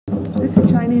This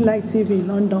is Shining Light TV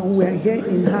London. We are here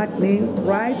in Hackney,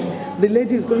 right? The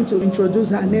lady is going to introduce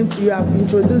her name to you. I've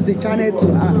introduced the channel to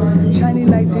her. Shining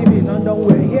Light TV London.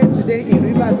 We are here today in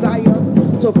River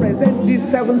Zion to present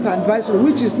this 7th anniversary,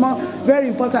 which is more very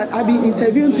important. I've been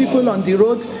interviewing people on the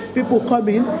road, people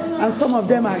coming, and some of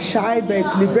them are shy,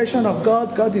 but liberation of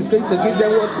God. God is going to give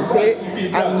them what to say,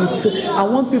 and I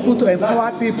want people to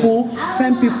empower people,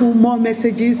 send people more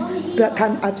messages that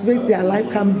can activate their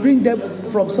life, can bring them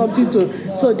from something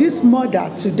to. So this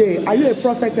mother today, are you a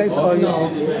prophetess or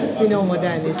no? Senior mother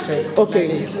in Israel.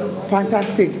 Okay,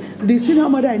 fantastic. The senior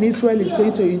mother in Israel is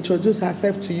going to introduce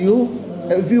herself to you,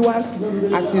 viewers.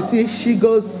 As you see, she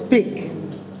goes speak.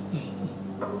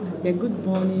 Yeah, good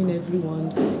morning,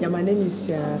 everyone. Yeah, my name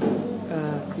is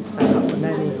Christina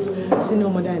Olani, senior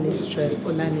mother in Israel,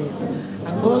 Olani.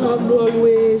 I'm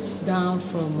always down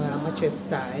from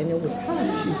Manchester, anyway.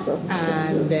 Jesus.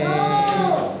 And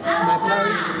my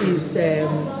parish is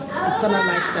Eternal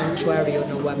Life Sanctuary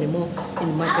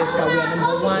in Manchester. We are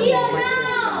number 1 in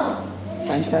Manchester.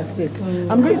 Fantastic.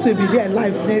 I'm going to be there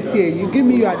live next year. You give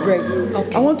me your address.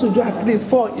 Okay. I want to do at least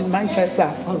 4 in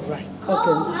Manchester. All right.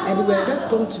 Okay. And we're just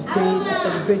come today to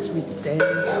celebrate with them.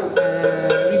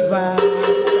 River,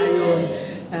 Zion,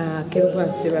 Kerubu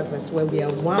and Seraphim, where we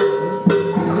are one.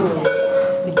 So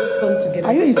we just come together.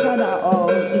 Are you eternal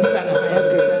or eternal?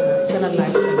 Okay. Eternal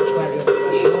Life Sanctuary.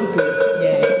 Okay.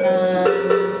 Yeah.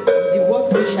 The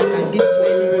worst wish I can give to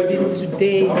anybody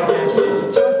today is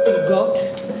that trust in God.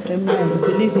 Amen.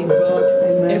 Believe in God.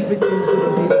 Amen. Everything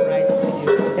will be all right to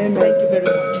you. Amen. Thank you very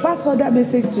much. Pass on that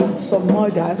message to some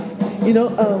mothers. You know,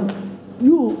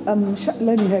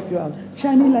 let me help you out.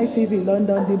 Shining Light TV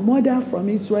London, the mother from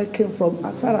Israel came from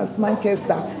as far as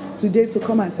Manchester today to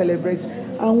come and celebrate.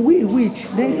 And we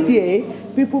wish next year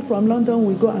people from London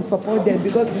will go and support them,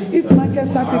 because if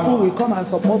Manchester people will come and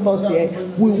support us here,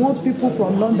 we want people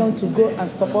from London to go and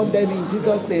support them in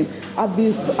Jesus' name.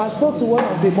 I spoke to one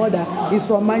of the mother, is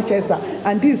from Manchester,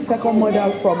 and this second mother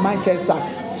from Manchester.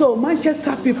 So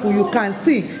Manchester people, you can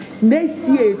see, next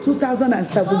year,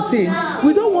 2017,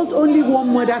 we don't want only one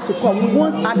mother to come. We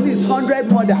want at least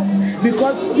 100 mothers,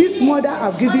 because this mother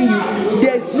I've given you,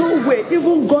 there is no way,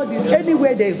 even God is,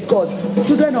 anywhere there is God,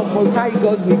 children of Most High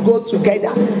God will go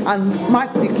together and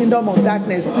smash the kingdom of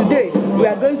darkness. Today, we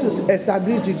are going to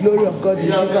establish the glory of God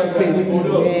in Jesus' name.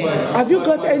 Yeah. Have you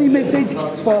got any message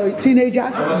for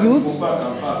teenagers, youths?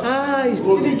 It's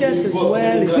teenagers as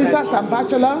well. Sisters and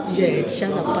bachelor? Yeah, it's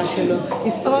just a bachelor.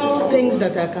 It's all things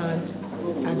that I can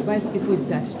advise people is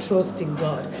that trust in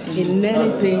God. In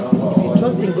anything, if you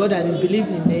trust in God and you believe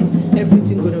in it,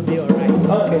 everything going to be all right.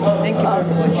 Okay. Thank you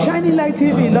very much. Shining Light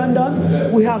TV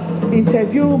London, we have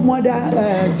interviewed mother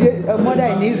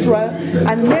in Israel,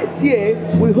 and next year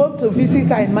we hope to visit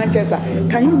her in Manchester.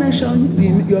 Can you mention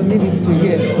your ministry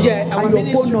here? Yeah, and your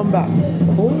phone number.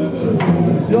 Oh.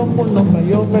 Your phone number,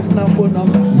 your personal phone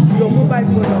number, your mobile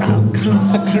phone number. I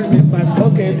can't remember.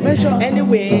 Okay, mention.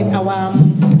 Anyway, our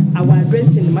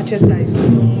address in Manchester is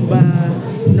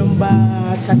number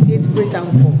 38 Brighton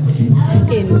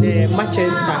Court in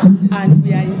Manchester, and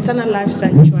we are Eternal Life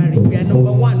Sanctuary. We are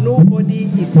number 1. Nobody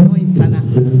is not internal.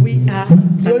 We are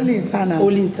internal.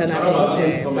 Only internal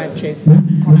in Manchester.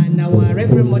 And our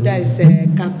Reverend Mother is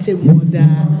Captain Mother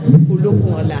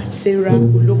Ulokunla, Sarah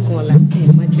Ulokunla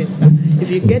in Manchester. If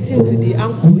you get into the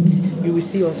Ancoats, you will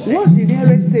see us there. What's the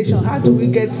nearest station? How do we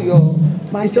get to your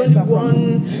Manchester? It's only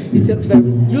one.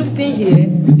 You stay here,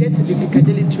 you get to the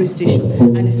Piccadilly train station,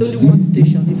 and it's only one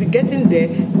station. If you get in there,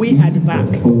 we are at the back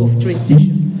of train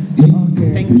station.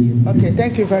 Okay. Thank you. Okay,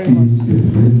 thank you very much.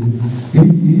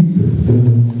 Thank you.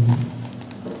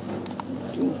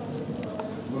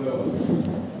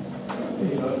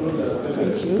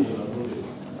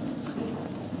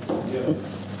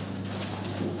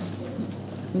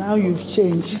 Now you've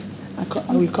changed.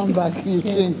 I will come back. You've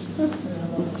changed.